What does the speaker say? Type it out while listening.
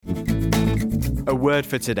A word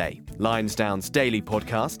for today, Lionsdown's daily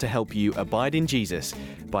podcast to help you abide in Jesus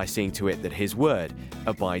by seeing to it that his word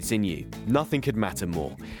abides in you. Nothing could matter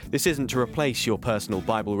more. This isn't to replace your personal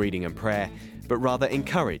Bible reading and prayer, but rather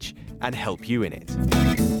encourage and help you in it.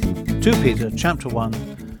 2 Peter chapter 1,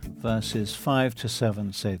 verses 5 to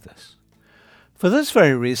 7 say this. For this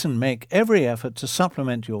very reason, make every effort to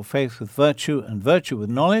supplement your faith with virtue, and virtue with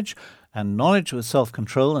knowledge, and knowledge with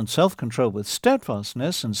self-control, and self-control with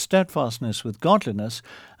steadfastness, and steadfastness with godliness,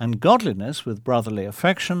 and godliness with brotherly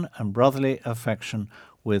affection, and brotherly affection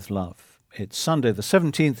with love. It's Sunday the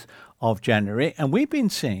 17th of January, and we've been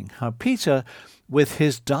seeing how Peter, with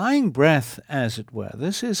his dying breath, as it were,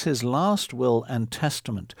 this is his last will and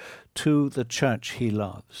testament to the church he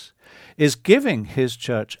loves, is giving his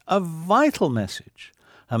church a vital message,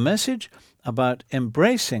 a message about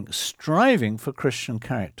embracing, striving for Christian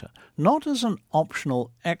character, not as an optional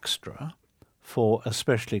extra for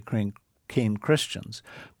especially keen Christians,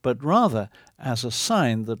 but rather as a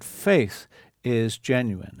sign that faith is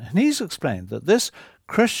genuine. And he's explained that this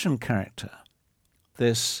Christian character,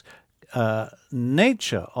 this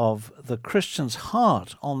nature of the Christian's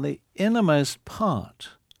heart on the innermost part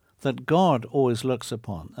that God always looks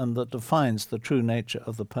upon and that defines the true nature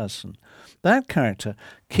of the person, that character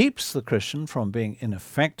keeps the Christian from being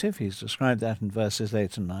ineffective, he's described that in verses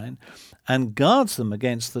 8 and 9, and guards them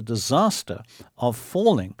against the disaster of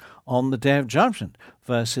falling on the day of judgment,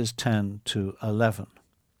 verses 10 to 11.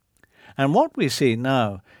 And what we see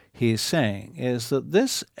now, he's saying, is that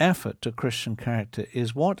this effort to Christian character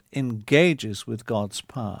is what engages with God's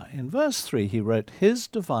power. In verse 3, he wrote, his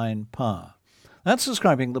divine power. That's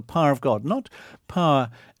describing the power of God, not power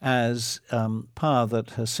as power that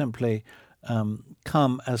has simply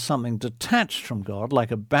come as something detached from God, like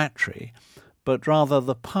a battery, but rather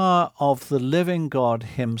the power of the living God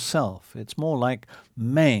himself. It's more like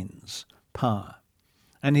mains power.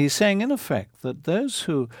 And he's saying, in effect, that those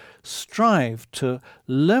who strive to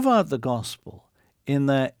live out the gospel in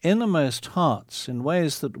their innermost hearts in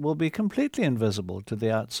ways that will be completely invisible to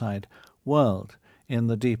the outside world in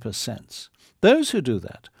the deeper sense, those who do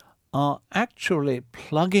that are actually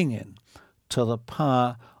plugging in to the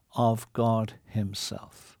power of God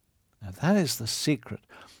himself. Now, that is the secret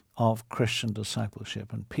of Christian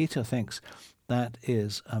discipleship, and Peter thinks that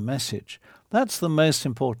is a message. That's the most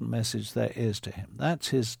important message there is to him. That's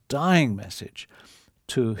his dying message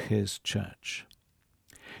to his church.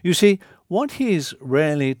 You see, what he's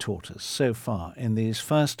really taught us so far in these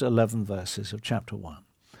first 11 verses of chapter 1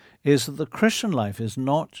 is that the Christian life is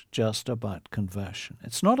not just about conversion.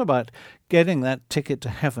 It's not about getting that ticket to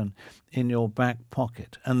heaven in your back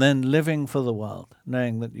pocket and then living for the world,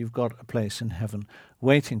 knowing that you've got a place in heaven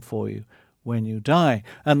waiting for you when you die,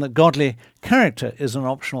 and that godly character is an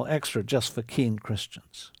optional extra just for keen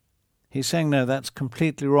Christians. He's saying, no, that's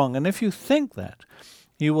completely wrong. And if you think that,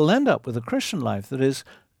 you will end up with a Christian life that is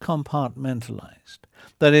compartmentalized,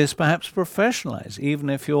 that is perhaps professionalized,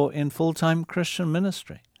 even if you're in full-time Christian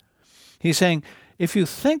ministry. He's saying, if you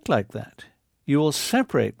think like that, you will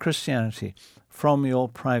separate Christianity from your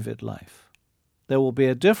private life. There will be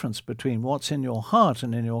a difference between what's in your heart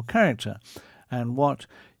and in your character and what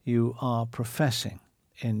you are professing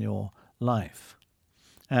in your life.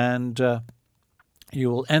 And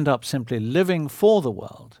you will end up simply living for the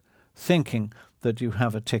world, thinking that you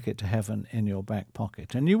have a ticket to heaven in your back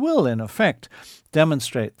pocket. And you will, in effect,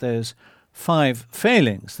 demonstrate those 5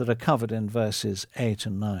 failings that are covered in verses 8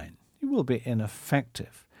 and 9. You will be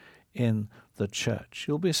ineffective in the church.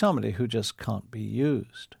 You'll be somebody who just can't be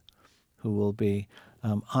used, who will be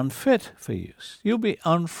unfit for use. You'll be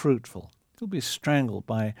unfruitful. You'll be strangled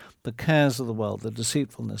by the cares of the world, the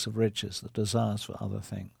deceitfulness of riches, the desires for other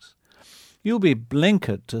things. You'll be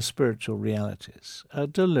blinkered to spiritual realities,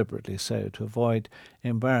 deliberately so, to avoid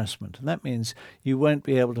embarrassment. And that means you won't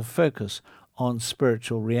be able to focus on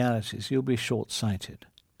spiritual realities. You'll be short-sighted.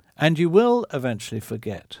 And you will eventually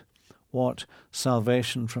forget what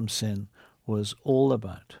salvation from sin was all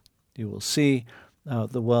about. You will see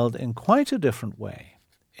the world in quite a different way,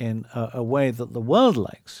 in a way that the world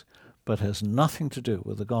likes, but has nothing to do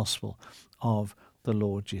with the gospel of the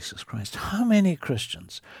Lord Jesus Christ. How many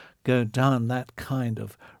Christians go down that kind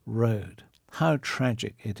of road? How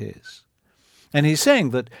tragic it is. And he's saying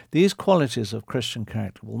that these qualities of Christian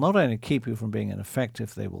character will not only keep you from being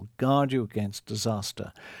ineffective, they will guard you against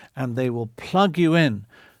disaster, and they will plug you in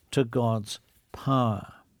to God's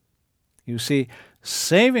power. You see,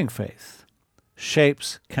 saving faith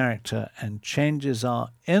shapes character and changes our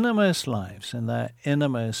innermost lives and their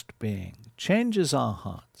innermost being, changes our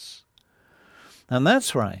hearts. And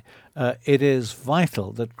that's why it is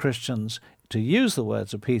vital that Christians to use the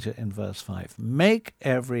words of Peter in verse 5, make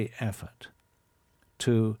every effort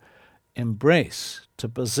to embrace, to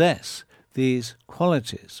possess these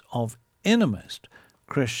qualities of innermost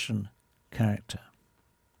Christian character.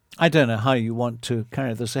 I don't know how you want to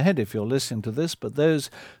carry this ahead if you're listening to this, but those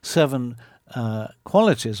 7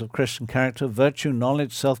 qualities of Christian character: virtue,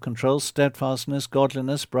 knowledge, self-control, steadfastness,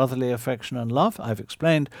 godliness, brotherly affection, and love. I've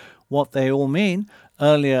explained what they all mean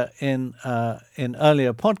earlier in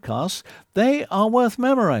earlier podcasts. They are worth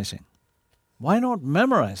memorizing. Why not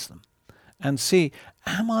memorize them and see,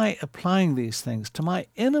 am I applying these things to my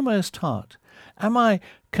innermost heart? Am I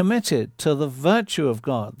committed to the virtue of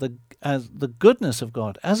God, the goodness of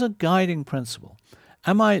God as a guiding principle?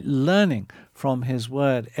 Am I learning from His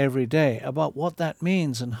Word every day about what that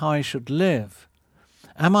means and how I should live?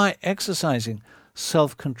 Am I exercising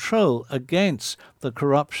self-control against the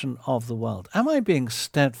corruption of the world? Am I being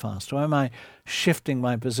steadfast, or am I shifting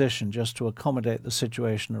my position just to accommodate the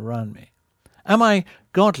situation around me? Am I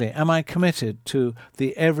godly? Am I committed to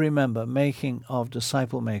the every member making of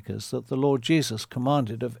disciple makers that the Lord Jesus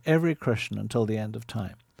commanded of every Christian until the end of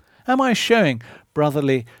time? Am I showing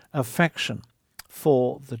brotherly affection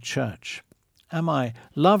for the church? Am I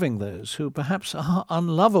loving those who perhaps are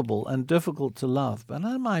unlovable and difficult to love, but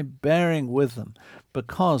am I bearing with them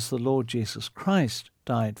because the Lord Jesus Christ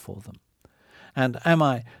died for them? And am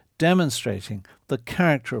I demonstrating the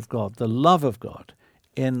character of God, the love of God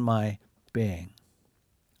in my being?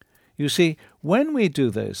 You see, when we do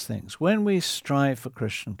those things, when we strive for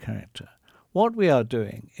Christian character, what we are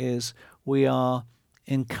doing is we are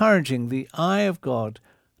encouraging the eye of God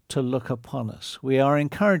to look upon us. We are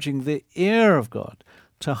encouraging the ear of God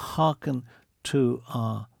to hearken to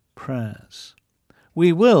our prayers.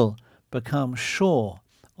 We will become sure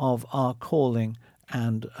of our calling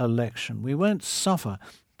and election. We won't suffer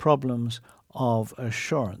problems of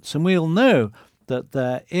assurance, and we'll know that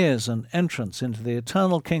there is an entrance into the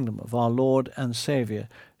eternal kingdom of our Lord and Saviour,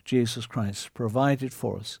 Jesus Christ, provided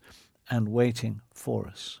for us and waiting for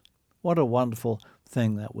us. What a wonderful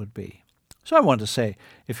thing that would be. So I want to say,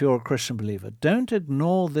 if you're a Christian believer, don't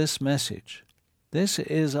ignore this message. This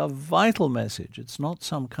is a vital message. It's not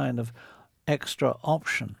some kind of extra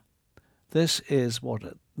option. This is what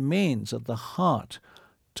it means at the heart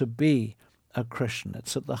to be a Christian.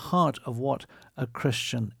 It's at the heart of what a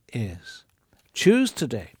Christian is. Choose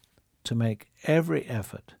today to make every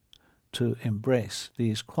effort to embrace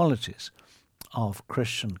these qualities of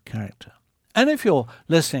Christian character. And if you're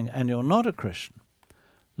listening and you're not a Christian,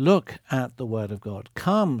 look at the Word of God.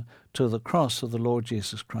 Come to the cross of the Lord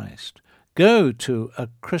Jesus Christ. Go to a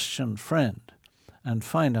Christian friend and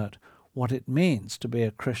find out what it means to be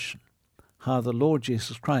a Christian. How the Lord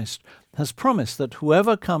Jesus Christ has promised that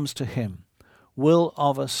whoever comes to Him will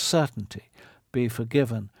of a certainty be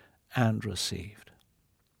forgiven and received.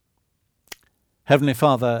 Heavenly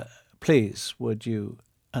Father, please would you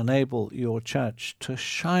enable your church to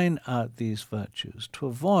shine out these virtues, to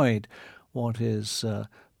avoid what is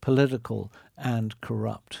political and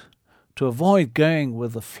corrupt, to avoid going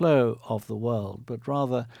with the flow of the world, but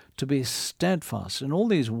rather to be steadfast in all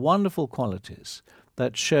these wonderful qualities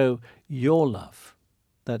that show your love,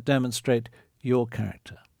 that demonstrate your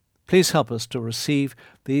character. Please help us to receive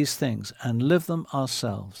these things and live them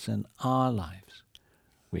ourselves in our lives.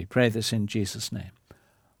 We pray this in Jesus' name.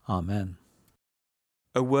 Amen.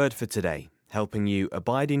 A word for today, helping you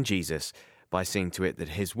abide in Jesus by seeing to it that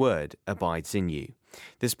His Word abides in you.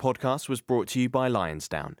 This podcast was brought to you by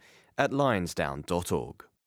Lionsdown at lionsdown.org.